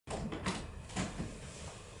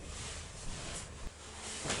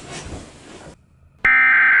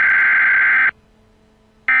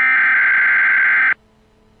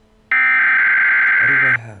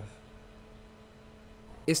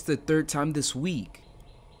It's the third time this week.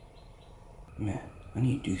 Man, I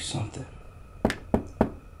need to do something.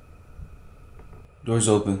 Door's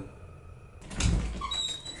open.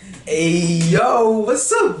 Hey, yo, what's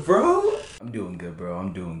up, bro? I'm doing good, bro.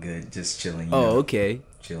 I'm doing good. Just chilling. You know? Okay.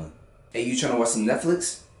 Chilling. Hey, you trying to watch some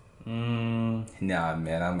Netflix? Nah,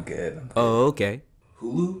 man, I'm good. Oh, okay.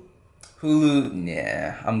 Hulu? Hulu?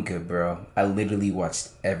 Nah, I'm good, bro. I literally watched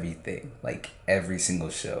everything. Like, every single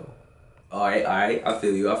show. Alright. I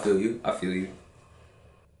feel you.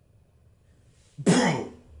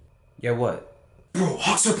 Bro! Yeah, what? Bro,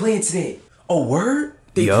 Hawks are playing today. Oh, word?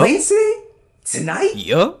 They Yup. playing today? Tonight?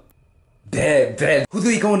 Yup. Bad. Who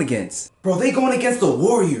they going against? Bro, they going against the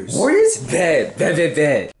Warriors. Warriors?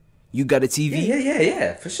 Bad. You got a TV?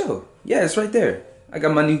 Yeah, for sure. Yeah, it's right there. I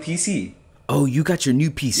got my new PC. Oh, you got your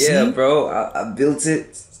new PC? Yeah, bro. I built it.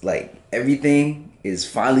 It's like, everything is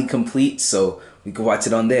finally complete, so we can watch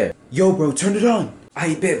it on there. Yo, bro, turn it on.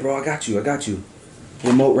 I bet, bro. I got you.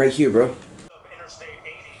 Remote right here, bro. Interstate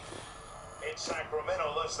 80 in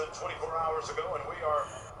Sacramento less than 24 hours ago, and we are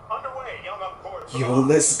underway. Young up court. Yo,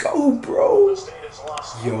 let's go, bro. The state has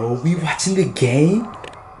lost. Yo, we watching the game?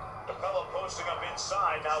 The fellow posting up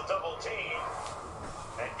inside, now double team,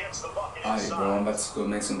 and gets the bucket Alright, inside. bro. I'm about to go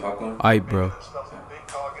make some popcorn. Aight, bro. There's nothing big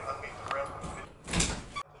target underneath the rim. The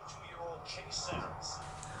 2-year-old Chase Simmons.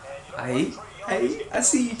 And you know what, Trae Young is getting I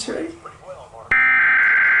see you, Trey. pretty well, Mark.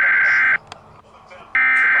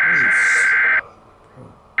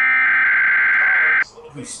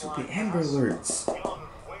 You stupid Amber Alerts.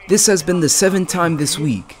 This has been the 7th time this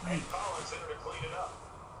week.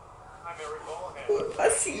 I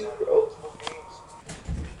see you, bro.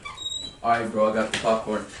 Alright, bro, I got the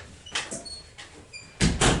popcorn.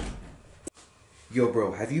 Yo,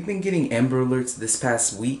 bro, have you been getting Amber Alerts this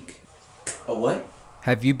past week? A what?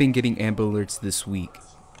 Have you been getting Amber Alerts this week?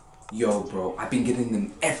 Yo, bro, I've been getting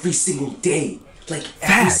them every single day. Like,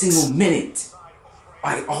 every Facts. single minute.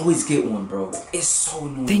 I always get one, bro. It's so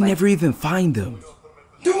annoying. They like, never even find them.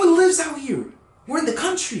 no one lives out here. We're in the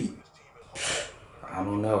country. I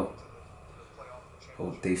don't know.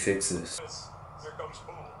 Hope they fix this. Here comes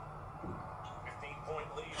Boone. 15-point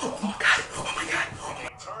lead. Oh my god.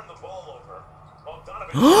 Turn the ball over. While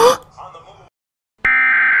Donovan on the move.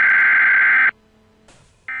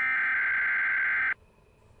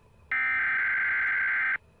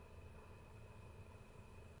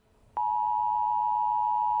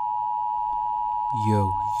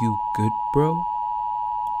 Yo, you good, bro?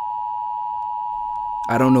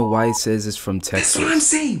 I don't know why it says it's from Texas. That's what I'm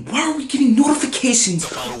saying. Why are we getting notifications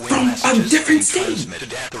from a different state?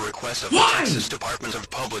 Transmitted at the request of Why? the Texas Department of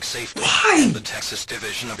Public Safety Why? and the Texas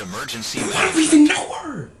Division of Emergency Why do we Management. even know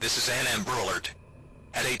her? This is an Amber Alert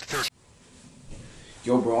at 8:30.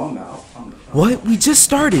 Yo, bro, I'm out. What? We just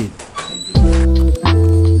started.